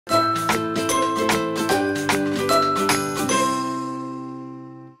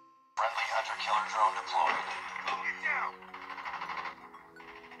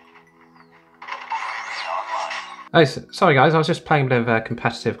Oh, sorry guys, I was just playing a bit of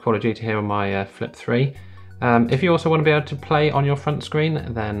competitive Call of Duty here on my Flip 3. If you also want to be able to play on your front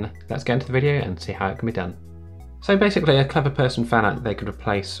screen, then let's get into the video and see how it can be done. So basically, a clever person found out that they could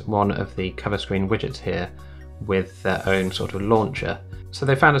replace one of the cover screen widgets here with their own sort of launcher. So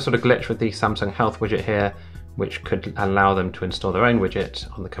they found a sort of glitch with the Samsung Health widget here, which could allow them to install their own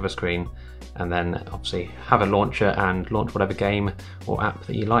widget on the cover screen and then obviously have a launcher and launch whatever game or app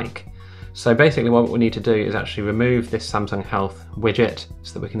that you like. So basically what we need to do is actually remove this Samsung Health widget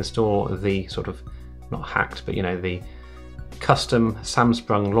so that we can install the sort of, not hacked, but you know, the custom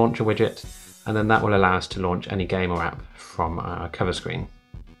SamSprung Launcher widget, and then that will allow us to launch any game or app from our cover screen.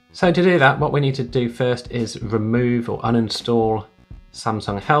 So to do that, what we need to do first is remove or uninstall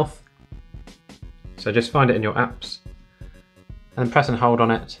Samsung Health. So just find it in your apps and press and hold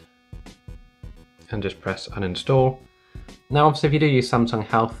on it and just press uninstall. Now obviously if you do use Samsung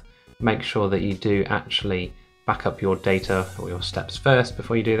Health, make sure that you do actually back up your data or your steps first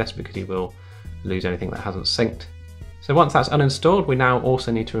before you do this, because you will lose anything that hasn't synced. So once that's uninstalled, we now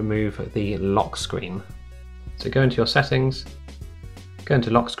also need to remove the lock screen. So go into your settings, go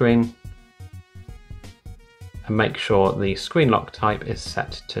into lock screen, and make sure the screen lock type is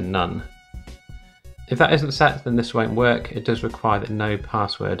set to none. If that isn't set, then this won't work. It does require that no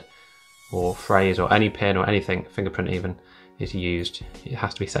password or phrase or any PIN or anything, fingerprint even, is used. It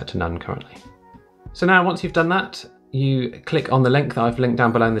has to be set to none currently. So now once you've done that, you click on the link that I've linked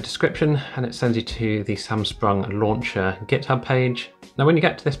down below in the description and it sends you to the SamSprung Launcher GitHub page. Now when you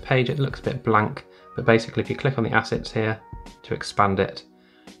get to this page it looks a bit blank, but basically if you click on the assets here to expand it,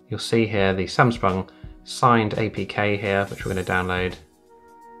 you'll see here the SamSprung signed APK here, which we're going to download.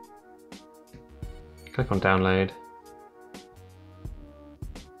 Click on download.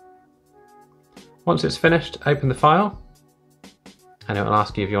 Once it's finished, open the file. And it will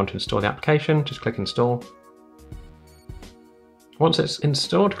ask you if you want to install the application, just click install. Once it's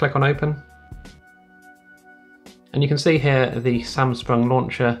installed, click on open. And you can see here the SamSprung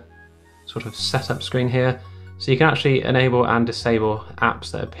Launcher sort of setup screen here. So you can actually enable and disable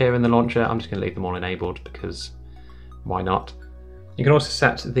apps that appear in the launcher. I'm just going to leave them all enabled because why not? You can also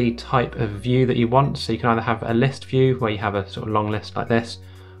set the type of view that you want. So you can either have a list view where you have a sort of long list like this,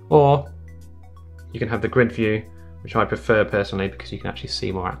 or you can have the grid view, which I prefer personally because you can actually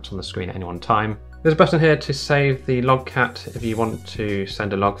see more apps on the screen at any one time. There's a button here to save the logcat if you want to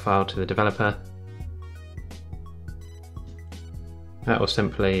send a log file to the developer. That will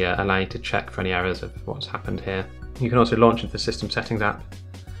simply allow you to check for any errors of what's happened here. You can also launch into the System Settings app,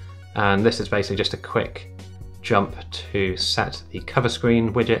 and this is basically just a quick jump to set the cover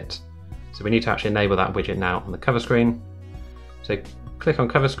screen widget. So we need to actually enable that widget now on the cover screen. So click on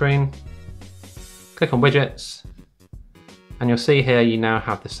cover screen, click on widgets, and you'll see here you now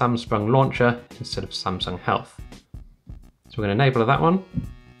have the SamSprung Launcher instead of Samsung Health. So we're going to enable that one,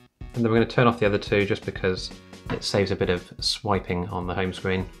 and then we're going to turn off the other two just because it saves a bit of swiping on the home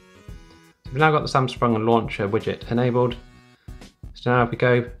screen. So we've now got the SamSprung Launcher widget enabled. So now if we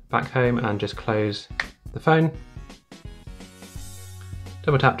go back home and just close the phone,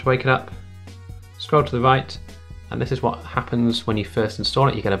 double tap to wake it up, scroll to the right, and this is what happens when you first install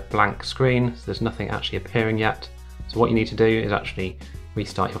it. You get a blank screen, so there's nothing actually appearing yet. So what you need to do is actually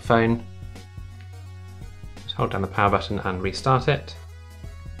restart your phone. Just hold down the power button and restart it.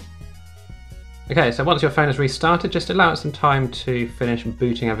 Okay, so once your phone is restarted, just allow it some time to finish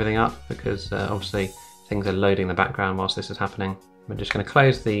booting everything up, because obviously things are loading in the background whilst this is happening. We're just going to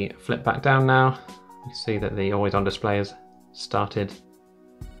close the flip back down now. You can see that the always on display has started.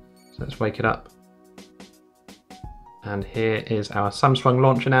 So let's wake it up. And here is our SamSprung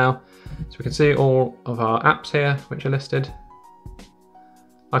Launcher now. So we can see all of our apps here which are listed.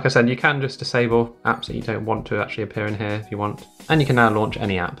 Like I said, you can just disable apps that you don't want to actually appear in here if you want. And you can now launch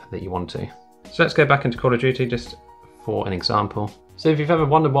any app that you want to. So let's go back into Call of Duty just for an example. So if you've ever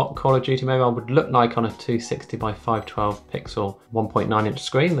wondered what Call of Duty Mobile would look like on a 260 by 512 pixel 1.9 inch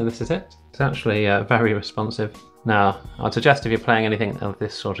screen, then this is it. It's actually very responsive. Now, I'd suggest if you're playing anything of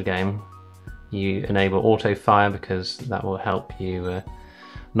this sort of game, you enable auto fire, because that will help you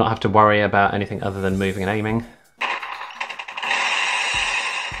not have to worry about anything other than moving and aiming.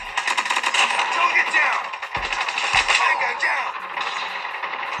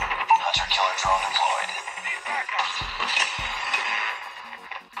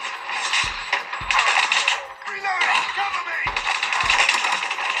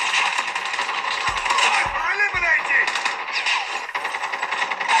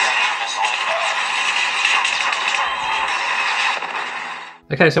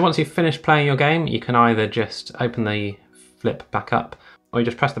 Okay, so once you've finished playing your game, you can either just open the flip back up, or you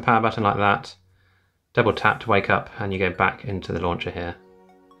just press the power button like that, double tap to wake up, and you go back into the launcher here.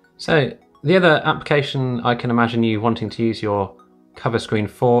 So the other application I can imagine you wanting to use your cover screen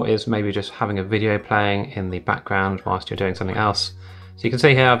for is maybe just having a video playing in the background whilst you're doing something else. So you can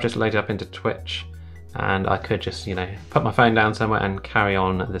see here I've just loaded up into Twitch, and I could just, put my phone down somewhere and carry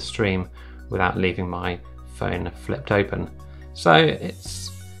on the stream without leaving my phone flipped open. So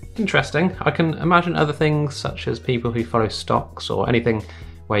it's interesting. I can imagine other things such as people who follow stocks or anything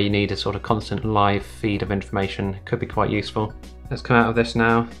where you need a sort of constant live feed of information could be quite useful. Let's come out of this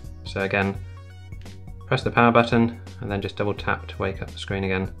now. So again, press the power button and then just double tap to wake up the screen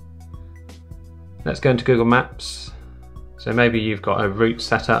again. Let's go into Google Maps. So maybe you've got a route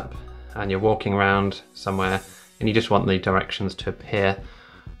set up and you're walking around somewhere and you just want the directions to appear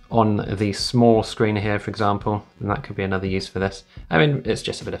on the small screen here, for example, and that could be another use for this. I mean, it's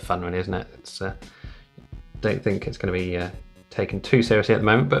just a bit of fun really, isn't it? Don't think it's going to be taken too seriously at the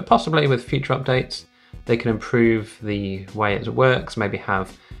moment, but possibly with future updates, they can improve the way it works, maybe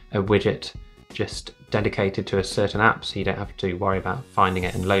have a widget just dedicated to a certain app so you don't have to worry about finding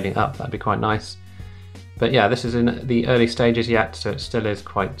it and loading it up. That'd be quite nice. But yeah, this is in the early stages yet, so it still is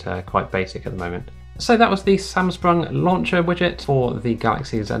quite basic at the moment. So that was the SamSprung Launcher widget for the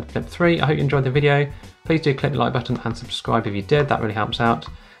Galaxy Z Flip 3. I hope you enjoyed the video. Please do click the like button and subscribe if you did, that really helps out.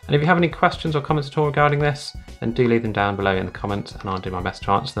 And if you have any questions or comments at all regarding this, then do leave them down below in the comments and I'll do my best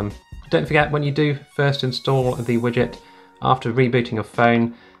to answer them. Don't forget, when you do first install the widget, after rebooting your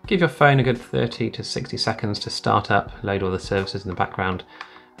phone, give your phone a good 30 to 60 seconds to start up, load all the services in the background,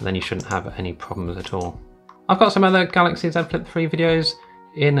 and then you shouldn't have any problems at all. I've got some other Galaxy Z Flip 3 videos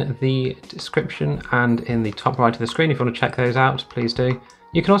in the description and in the top right of the screen. If you want to check those out, please do.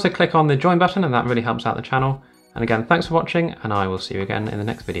 You can also click on the join button and that really helps out the channel. And again, thanks for watching and I will see you again in the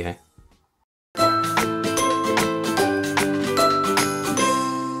next video.